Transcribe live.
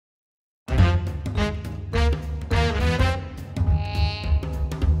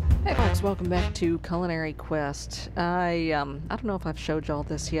guys, welcome back to Culinary Quest. I don't know if I've showed y'all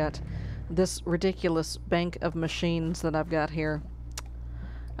this yet. This ridiculous bank of machines that I've got here.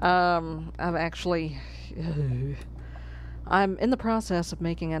 I've actually... I'm in the process of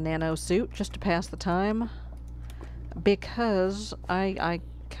making a nano suit just to pass the time. Because I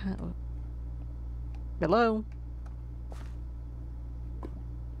can't... Hello?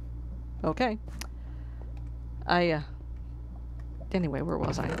 Okay. Anyway, where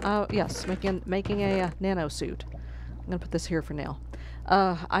was I? Yes, making a nano suit. I'm gonna put this here for now.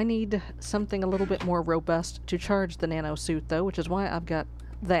 I need something a little bit more robust to charge the nano suit, though, which is why I've got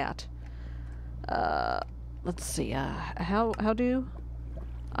that. Let's see. How do?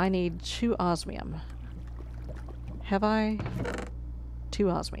 I need 2 osmium. Have I? 2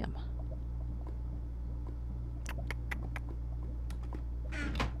 osmium.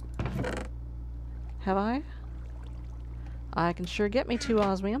 Have I? I can sure get me 2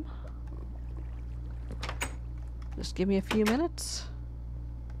 osmium. Just give me a few minutes.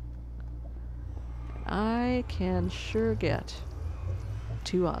 I can sure get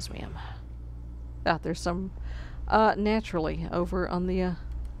 2 osmium. Ah, there's some naturally over on the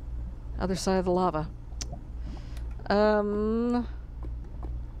other side of the lava.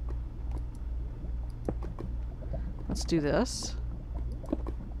 Let's do this.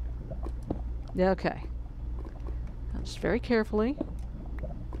 Yeah, okay. Just very carefully.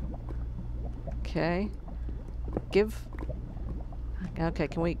 Okay. Okay,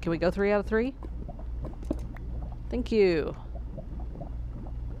 can we go 3 out of 3? Thank you.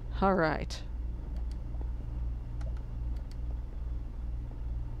 All right.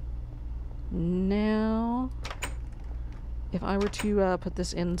 Now, if I were to put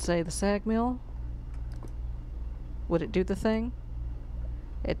this in, say, the sag mill, would it do the thing?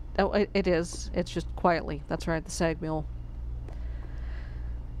 It is. It's just quietly. That's right, the sag mill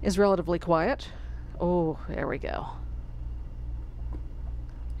is relatively quiet. Oh, there we go.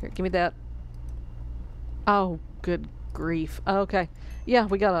 Here, give me that. Oh, good grief. Okay. Yeah,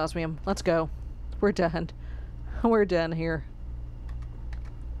 we got osmium. Let's go. We're done. We're done here.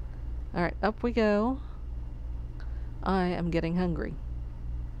 Alright, up we go. I am getting hungry.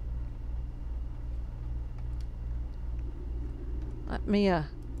 Let me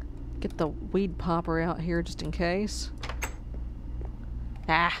get the weed popper out here just in case.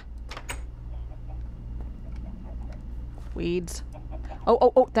 Ah! Weeds.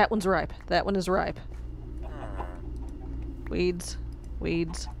 Oh, that one's ripe. That one is ripe. Weeds.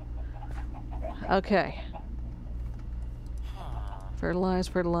 Weeds. Okay. Fertilize,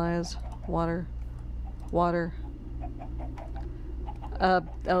 fertilize. Water. Water.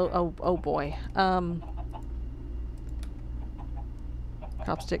 Oh boy.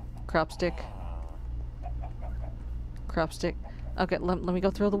 Crop stick, crop stick. Crop stick. Okay, let me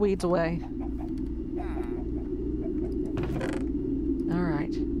go throw the weeds away.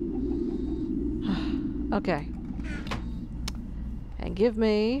 Alright. Okay. And give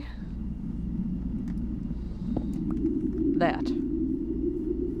me that.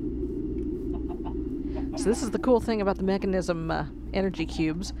 So this is the cool thing about the mechanism energy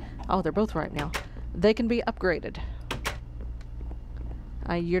cubes. Oh, they're both right now. They can be upgraded.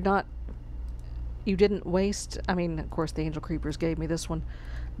 You didn't waste, I mean, of course the angel creepers gave me this one,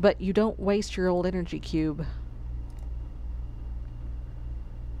 but you don't waste your old energy cube.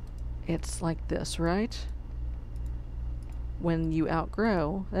 It's like this, right? When you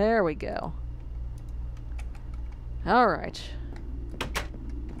outgrow, there we go. Alright.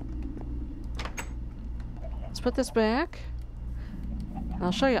 Let's put this back. And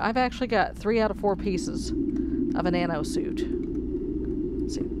I'll show you, I've actually got 3 out of 4 pieces of a nano suit.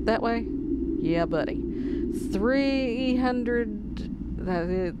 See, that way? Yeah, buddy.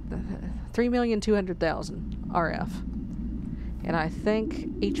 3,200,000 RF. And I think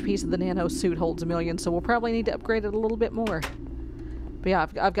each piece of the nano suit holds 1 million, so we'll probably need to upgrade it a little bit more. But yeah,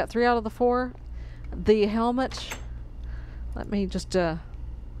 I've got 3 out of the 4. The helmet, let me just, the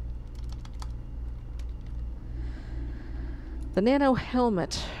nano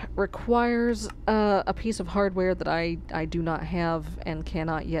helmet requires a piece of hardware that I do not have and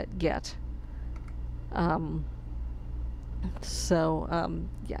cannot yet get. Yeah,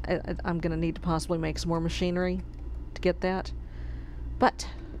 I'm gonna need to possibly make some more machinery to get that. Put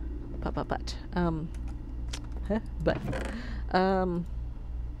that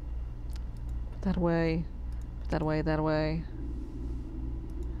away, put that away, that away.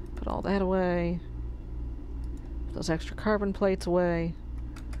 Put all that away. Put those extra carbon plates away.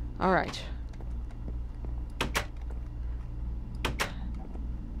 Alright.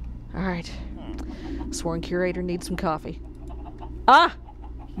 Alright. Sworn curator needs some coffee. Ah!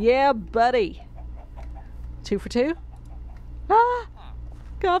 Yeah, buddy. 2 for 2? Ah!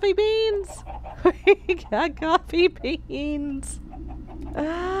 Coffee beans! We got coffee beans!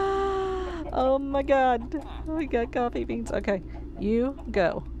 Ah! Oh my god. We got coffee beans. Okay, you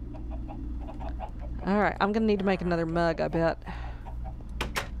go. Alright, I'm gonna need to make another mug, I bet.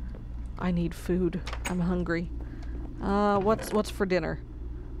 I need food. I'm hungry. What's for dinner?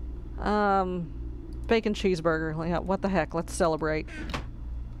 Bacon cheeseburger. Yeah, what the heck? Let's celebrate.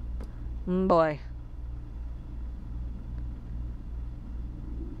 Boy.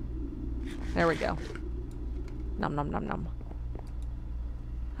 There we go. Nom nom nom nom.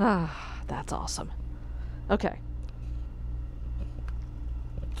 Ah, that's awesome. Okay.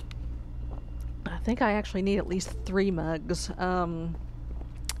 I think I actually need at least 3 mugs.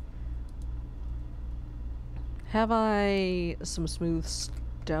 Have I some smooth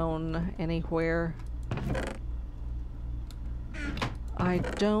stone anywhere? I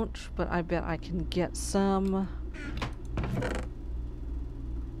don't, but I bet I can get some.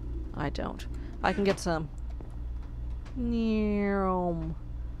 I don't. I can get some.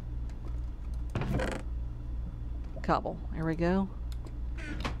 Cobble. There we go.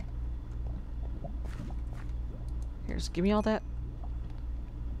 Here's, give me all that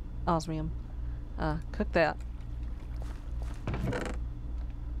osmium. Cook that.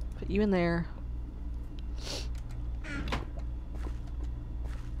 Put you in there.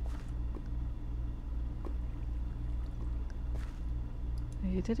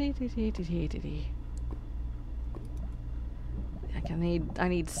 I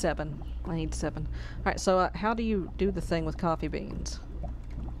need 7. I need 7. Alright, so how do you do the thing with coffee beans?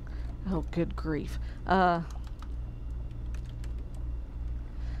 Oh, good grief.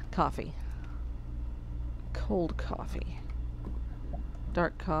 Coffee. Cold coffee.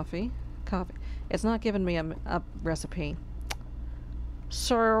 Dark coffee. Coffee. It's not giving me a recipe.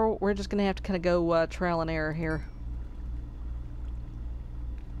 So, we're just gonna have to kind of go trial and error here.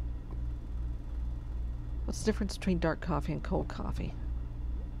 What's the difference between dark coffee and cold coffee?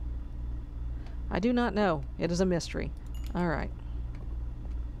 I do not know. It is a mystery. Alright.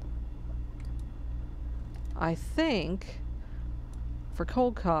 I think for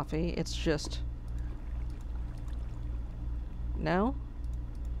cold coffee, it's just... No?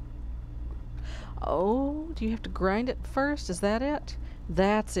 Oh, do you have to grind it first? Is that it?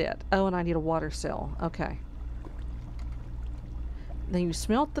 That's it. Oh, and I need a water cell. Okay. Then you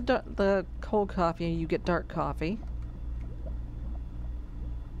smelt the cold coffee and you get dark coffee.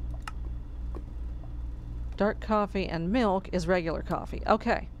 Dark coffee and milk is regular coffee.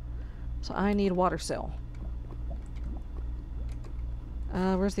 Okay. So I need a water cell.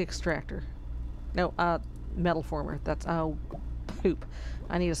 Where's the extractor? No, metal former. That's, oh, poop.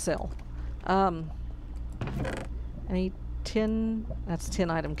 I need a cell. I need tin. That's tin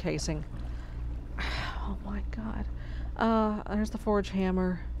item casing. Oh my god. There's the forge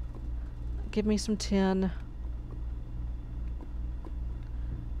hammer. Give me some tin.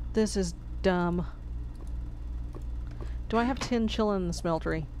 This is dumb. Do I have tin chilling in the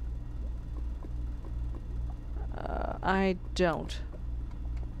smeltery? I don't.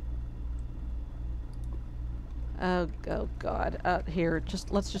 Oh god. Here,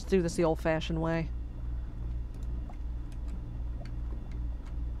 let's just do this the old-fashioned way.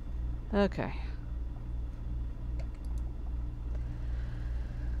 Okay.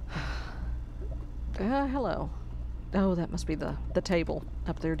 Hello. Oh, that must be the table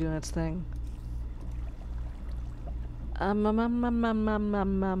up there doing its thing.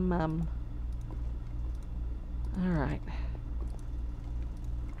 Alright.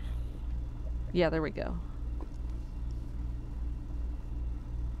 Yeah, there we go.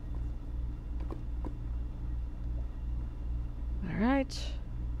 Alright.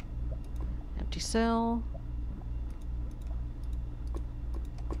 Empty cell.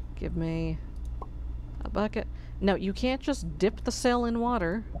 Give me a bucket. No, you can't just dip the cell in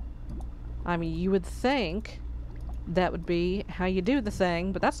water. I mean, you would think that would be how you do the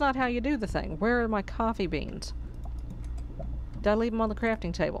thing, but that's not how you do the thing. Where are my coffee beans? Did I leave them on the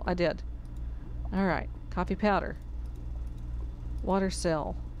crafting table? I did. Alright. Coffee powder. Water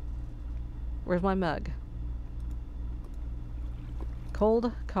cell. Where's my mug?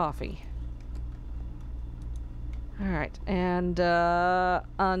 Cold coffee. Alright. And,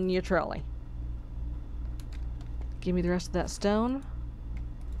 on your trolley. Give me the rest of that stone.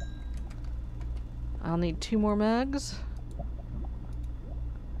 I'll need 2 more mugs.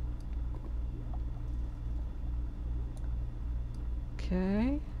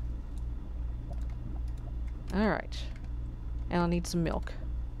 Okay. Alright. And I'll need some milk.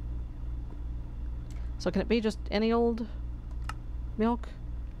 So can it be just any old milk?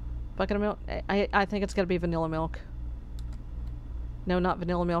 Bucket of milk? I think it's gotta be vanilla milk. No, not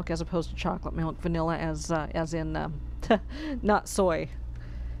vanilla milk as opposed to chocolate milk. Vanilla as in, not soy.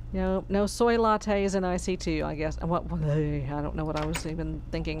 No soy lattes in IC2, I guess. And what, I don't know what I was even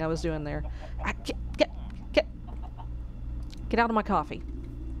thinking I was doing there. Get out of my coffee.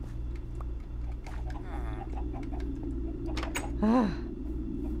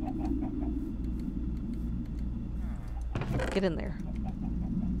 Get in there.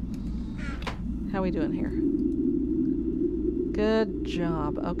 How we doing here? Good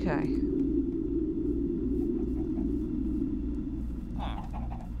job. Okay.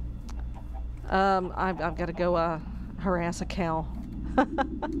 I've got to go harass a cow.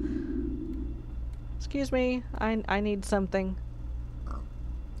 Excuse me. I need something.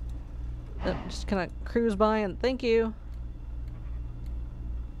 Just gonna cruise by and thank you.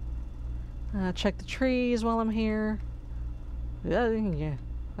 Check the trees while I'm here. Yeah.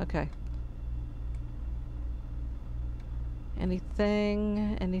 Okay.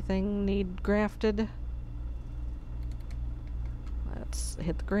 Anything need grafted? Let's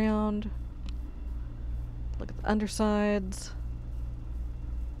hit the ground. Look at the undersides.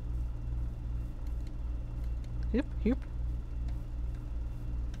 Yep.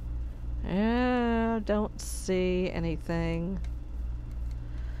 Don't see anything.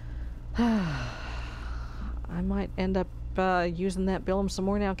 I might end up using that Bill 'em Some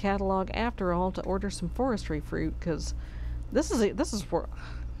More Now catalog after all to order some forestry fruit, because this is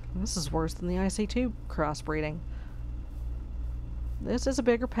worse than the IC2 crossbreeding. This is a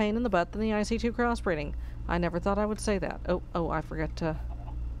bigger pain in the butt than the IC2 crossbreeding. I never thought I would say that. Oh, I forgot to...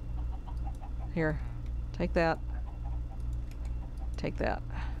 Here, take that. Take that.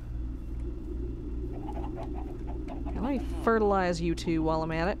 Now let me fertilize you two while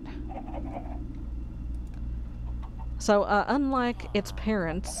I'm at it. So, unlike its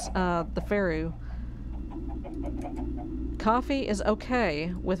parents, the Faru, coffee is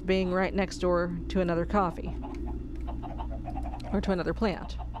okay with being right next door to another coffee. Or to another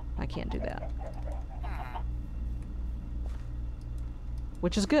plant. I can't do that.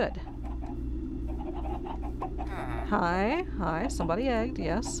 Which is good. Hi, somebody egged,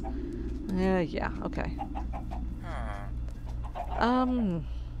 yes. Yeah, okay.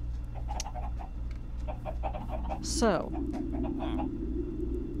 So,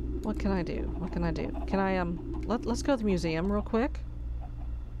 what can I do? Can I, let's go to the museum real quick.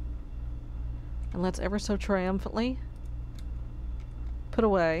 And let's ever so triumphantly put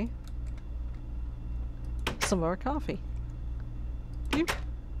away some of our coffee. Beep.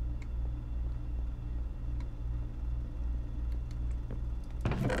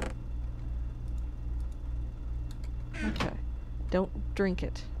 Okay. Don't drink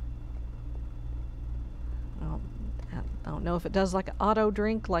it. I don't know if it does like an auto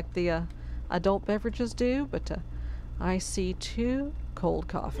drink like the adult beverages do, but IC2 cold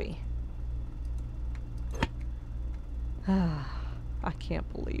coffee. I can't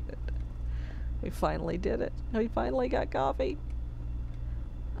believe it. We finally did it. We finally got coffee.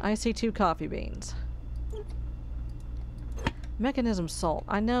 IC2 coffee beans. Mechanism salt.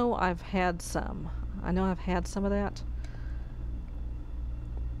 I know I've had some. Of that.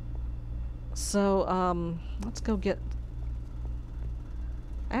 So, let's go get...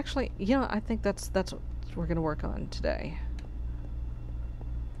 Actually, you know, I think that's what we're gonna work on today.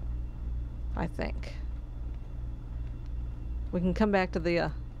 I think. We can come back to the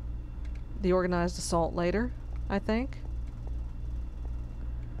organized assault later, I think.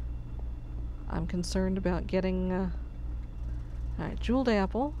 I'm concerned about getting, alright, jeweled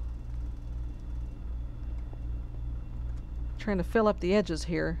apple. Trying to fill up the edges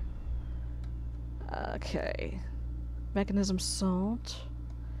here. Okay. Mechanism salt.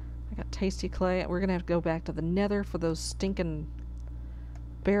 I got tasty clay. We're gonna have to go back to the nether for those stinking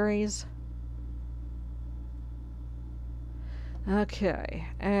berries. Okay,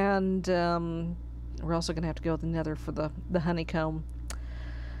 and we're also gonna have to go to the nether for the honeycomb.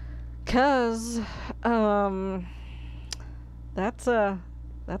 'Cause that's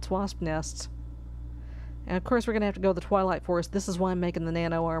wasp nests. And of course we're gonna have to go to the Twilight Forest. This is why I'm making the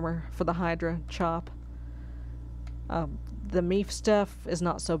nano armor for the Hydra chop. The Meef stuff is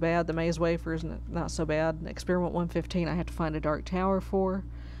not so bad. The maze wafer is not so bad. Experiment 115 I have to find a dark tower for.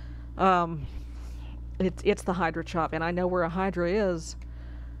 It's the Hydra chop, and I know where a Hydra is,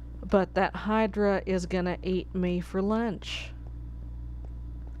 but that Hydra is gonna eat me for lunch.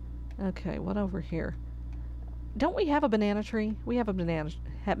 Okay, what over here? Don't we have a banana tree? We have a banana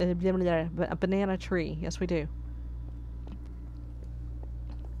tree. Yes, we do.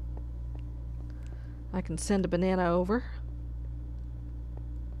 I can send a banana over.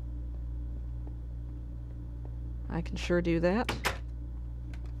 I can sure do that.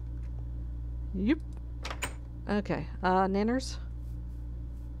 Yep. Okay, nanners.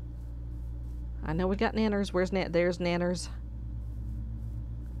 I know we got nanners. Where's there's nanners.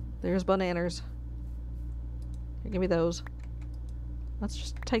 There's bananas. Here, give me those. Let's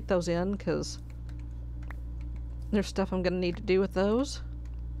just take those in, because there's stuff I'm going to need to do with those.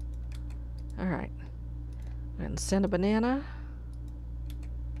 Alright. And send a banana.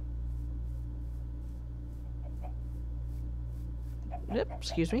 Yep,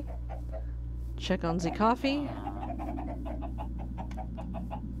 excuse me. Check on the coffee.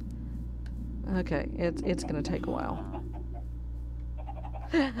 Okay, it's gonna take a while.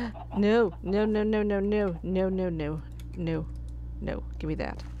 No, no, no, no, no, no, no, no, no, no, no. Give me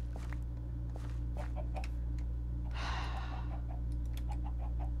that.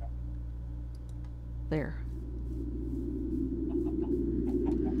 There.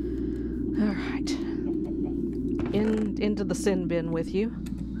 All right. Into the sin bin with you.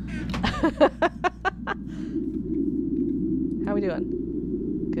 How we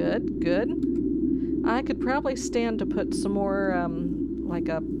doing? Good, good. I could probably stand to put some more, like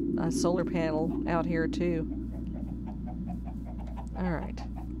a solar panel out here too. All right.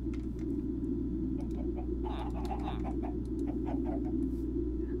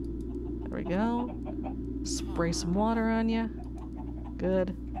 There we go. Spray some water on you.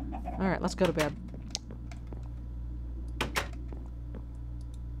 Good. All right, let's go to bed.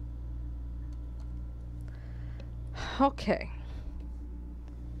 Okay.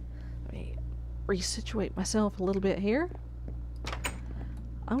 Let me resituate myself a little bit here.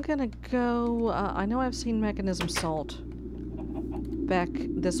 I'm gonna go, I know I've seen mechanism salt back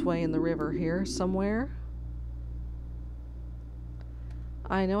this way in the river here somewhere.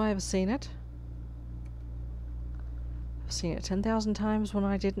 I know I've seen it. I've seen it 10,000 times when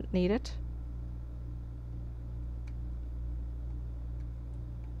I didn't need it.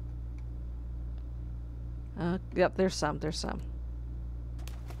 Yep, there's some. The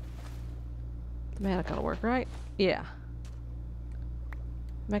mana gotta work, right? Yeah.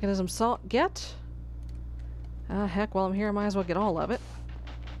 Mechanism salt, get. Heck, while I'm here, I might as well get all of it.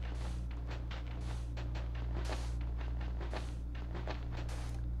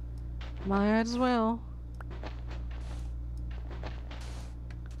 Might as well.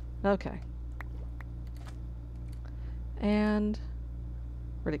 Okay. And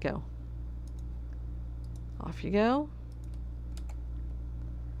where'd it go? Off you go.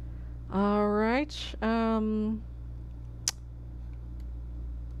 Alright,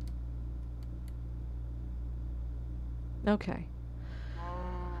 okay.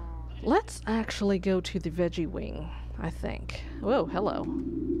 Let's actually go to the veggie wing, I think. Whoa, hello.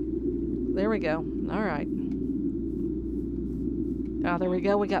 There we go. Alright. Ah, there we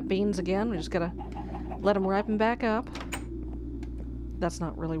go. We got beans again. We just gotta let them ripen back up. That's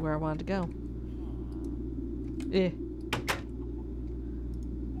not really where I wanted to go.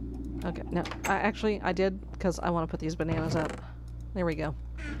 Okay, no, I did, because I want to put these bananas up. There we go.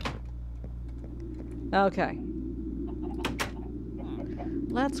 Okay.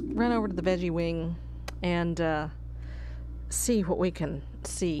 Let's run over to the veggie wing and see what we can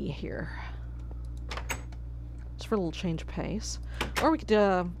see here. Just for a little change of pace. Or we could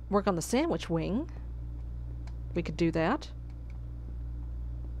work on the sandwich wing. We could do that.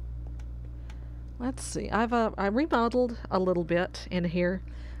 Let's see. I remodeled a little bit in here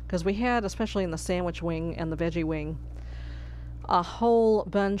because we had, especially in the sandwich wing and the veggie wing, a whole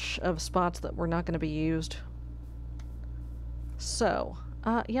bunch of spots that were not going to be used. So,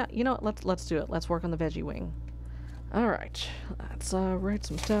 yeah, you know what? Let's do it. Let's work on the veggie wing. All right. Let's write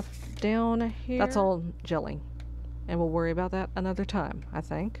some stuff down here. That's all jelly, and we'll worry about that another time, I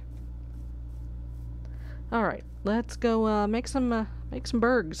think. All right. Let's go make some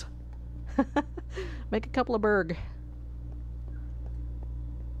burgers. Make a couple of burg.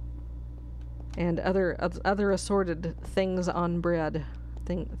 And other assorted things on bread.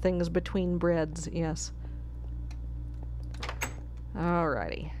 Things between breads, yes.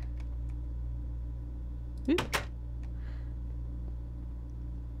 Alrighty.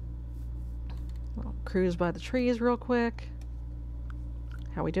 I'll cruise by the trees real quick.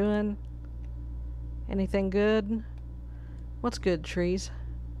 How we doing? Anything good? What's good, trees?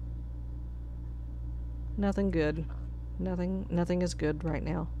 Nothing good. Nothing is good right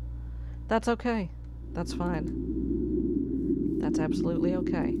now. That's okay. That's fine. That's absolutely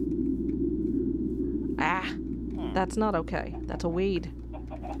okay. Ah! That's not okay. That's a weed.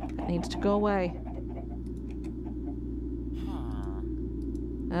 That needs to go away.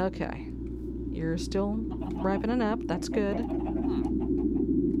 Okay. You're still ripening up. That's good.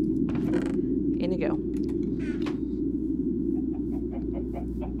 In you go.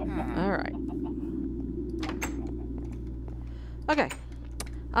 Okay.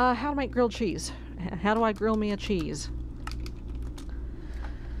 How to make grilled cheese. How do I grill me a cheese?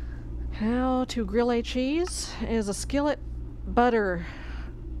 How to grill a cheese is a skillet, butter,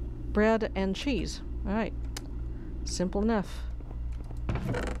 bread, and cheese. Alright. Simple enough.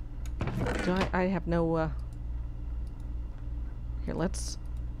 I have no, Here, let's...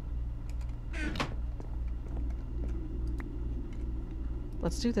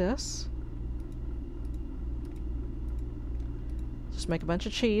 Let's do this. Just make a bunch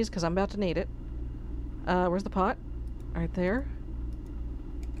of cheese, because I'm about to need it. Where's the pot? Right there.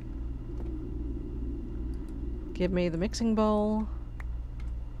 Give me the mixing bowl.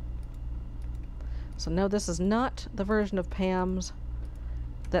 So no, this is not the version of Pam's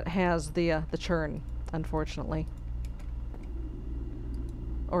that has the churn, unfortunately.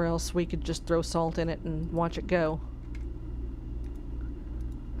 Or else we could just throw salt in it and watch it go.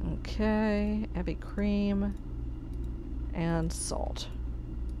 Okay, heavy cream and salt.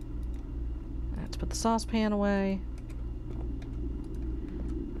 Let's put the saucepan away.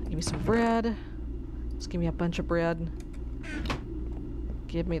 Give me some bread. Just give me a bunch of bread.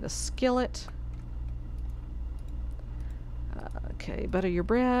 Give me the skillet. Okay, butter your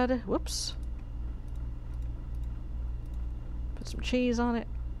bread. Whoops. Put some cheese on it.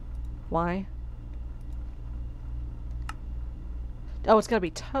 Why? Oh, it's gotta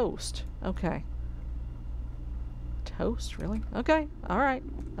be toast. Okay. Toast? Really? Okay. Alright.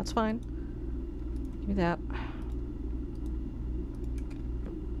 That's fine. Give me that.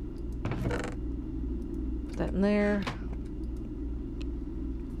 Put that in there.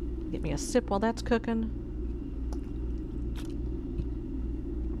 Get me a sip while that's cooking.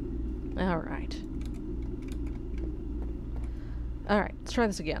 Alright. Alright, let's try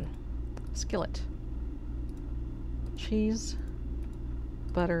this again. Skillet. Cheese.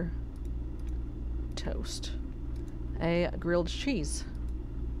 Butter. Toast. A grilled cheese.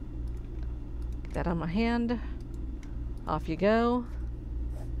 Get that on my hand. Off you go.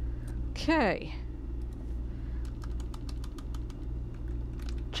 Okay.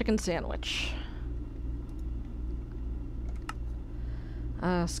 Chicken sandwich.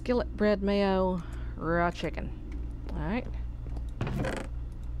 Skillet, bread, mayo, raw chicken. Alright.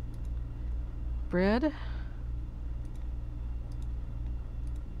 Bread.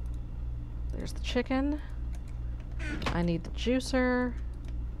 There's the chicken. I need the juicer.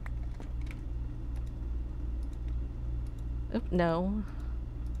 Oop, no.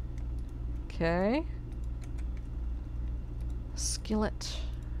 Okay. Skillet,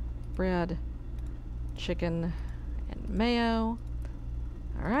 bread, chicken, and mayo.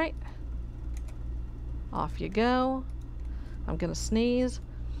 Alright. Off you go. I'm gonna sneeze.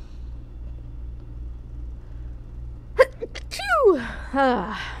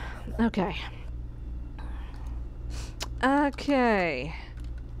 Okay. Okay.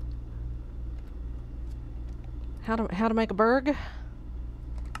 How to make a burg?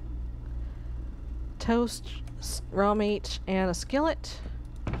 Toast, raw meat, and a skillet.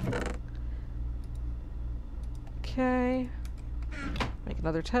 Okay. Make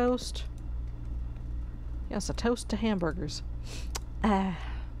another toast. Yes, a toast to hamburgers.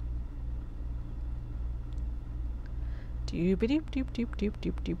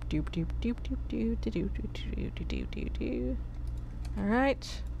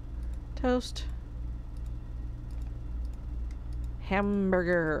 Alright. Toast.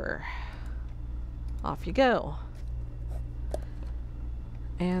 Hamburger. Off you go.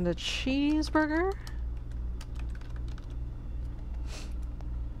 And a cheeseburger.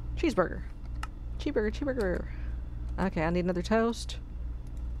 Cheeseburger. Cheeseburger. Okay, I need another toast.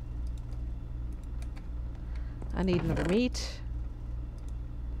 I need another meat.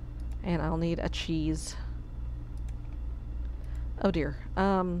 And I'll need a cheese. Oh dear.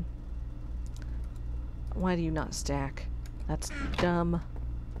 Why do you not stack? That's dumb.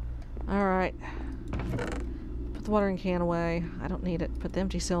 Alright. Put the watering can away. I don't need it. Put the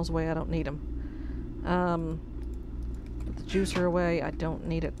empty cells away. I don't need them. Put the juicer away. I don't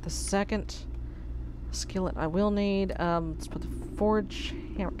need it. The second skillet I will need. Let's put the forge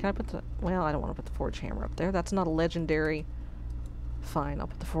hammer. Can I put the... Well, I don't want to put the forge hammer up there. That's not a legendary... Fine, I'll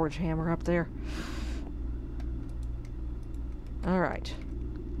put the forge hammer up there. Alright.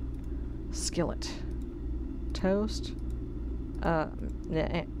 Skillet. Toast.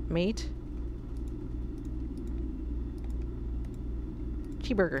 Meat.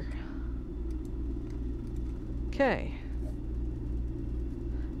 Cheeseburger. Okay.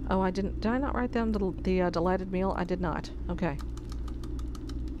 Oh, I didn't... Did I not write down the delighted meal? I did not. Okay.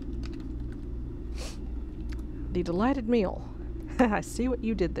 The delighted meal. I see what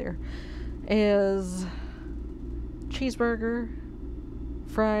you did there. Is cheeseburger,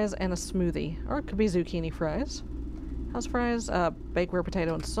 fries, and a smoothie. Or it could be zucchini fries. How's fries? Bakeware,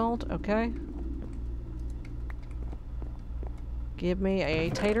 potato, and salt. Okay. Give me a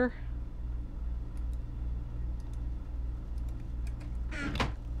tater.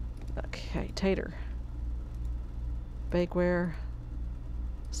 Okay, tater. Bakeware.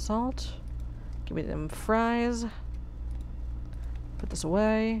 Salt. Give me them fries. Put this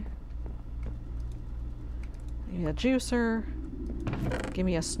away. Give me a juicer. Give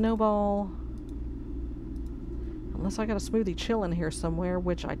me a snowball. Unless I got a smoothie chilling here somewhere,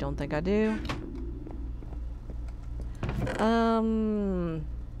 which I don't think I do.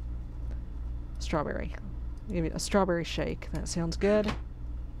 Strawberry. Give me a strawberry shake. That sounds good.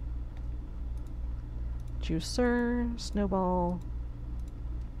 Juicer. Snowball.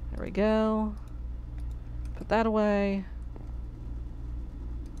 There we go. Put that away.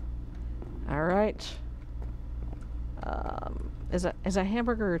 Alright. Is a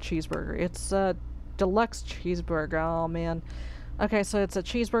hamburger or a cheeseburger? It's a deluxe cheeseburger. Oh, man. Okay, so it's a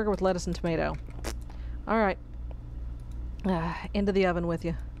cheeseburger with lettuce and tomato. Alright. Into the oven with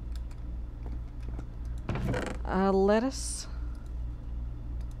you. Lettuce.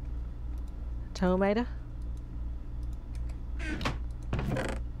 Tomato.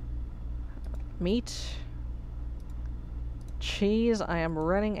 Meat. Cheese. I am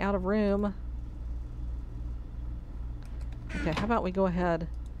running out of room. Okay, how about we go ahead.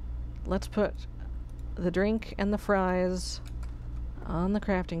 Let's put the drink and the fries on the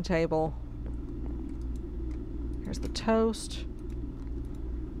crafting table. Here's the toast.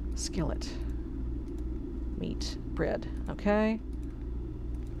 Skillet. Meat. Bread. Okay.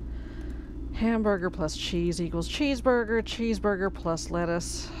 Hamburger plus cheese equals cheeseburger. Cheeseburger plus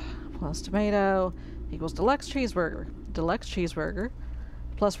lettuce plus tomato equals deluxe cheeseburger. Deluxe cheeseburger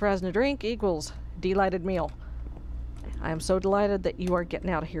plus fries and a drink equals delighted meal. I am so delighted that you are getting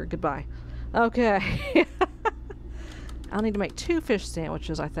out of here. Goodbye. Okay. I'll need to make 2 fish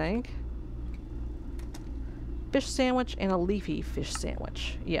sandwiches, I think. Fish sandwich and a leafy fish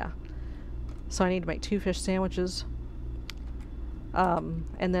sandwich. Yeah. So I need to make 2 fish sandwiches. And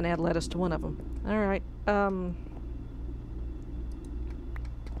then add lettuce to one of them. Alright.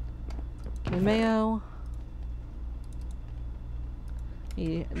 Give me mayo.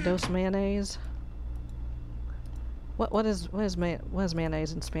 Dose mayonnaise. What is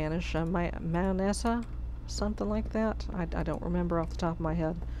mayonnaise in Spanish? Mayonesa? Something like that? I don't remember off the top of my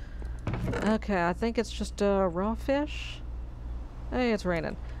head. Okay, I think it's just raw fish. Hey, it's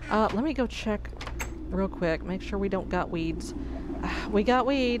raining. Let me go check real quick. Make sure we don't got weeds. We got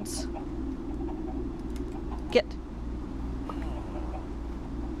weeds. Get.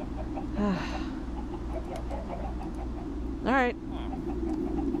 Alright.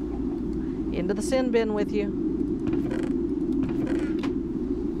 Into the sin bin with you.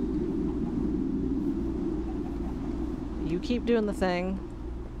 You keep doing the thing.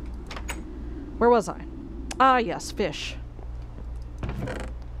 Where was I? Ah, yes, fish.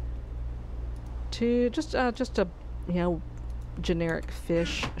 Just a, you know, generic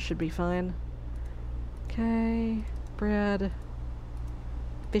fish should be fine. Okay, bread,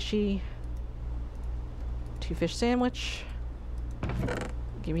 fishy, 2 fish sandwich.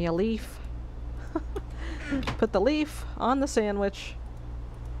 Give me a leaf. Put the leaf on the sandwich.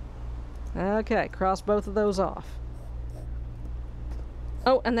 Okay, cross both of those off.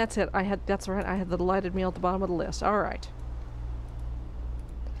 Oh, and that's it. That's right, I had the delighted meal at the bottom of the list. Alright.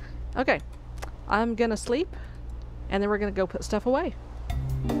 Okay. I'm gonna sleep, and then we're gonna go put stuff away.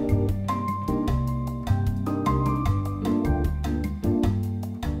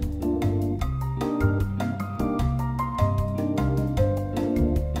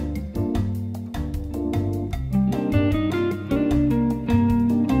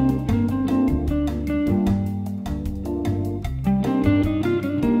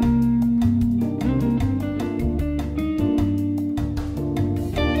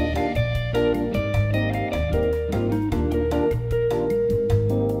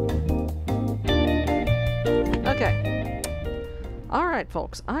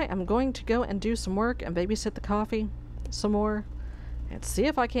 Folks, I am going to go and do some work and babysit the coffee some more and see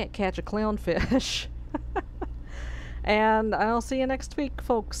if I can't catch a clownfish. And I'll see you next week,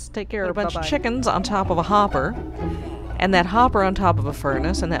 folks. Take care. Put a bunch of chickens on top of a hopper, and that hopper on top of a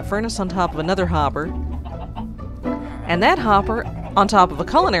furnace, and that furnace on top of another hopper, and that hopper on top of a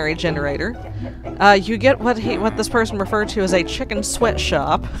culinary generator. You get what this person referred to as a chicken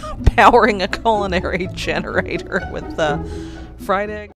sweatshop powering a culinary generator with fried egg.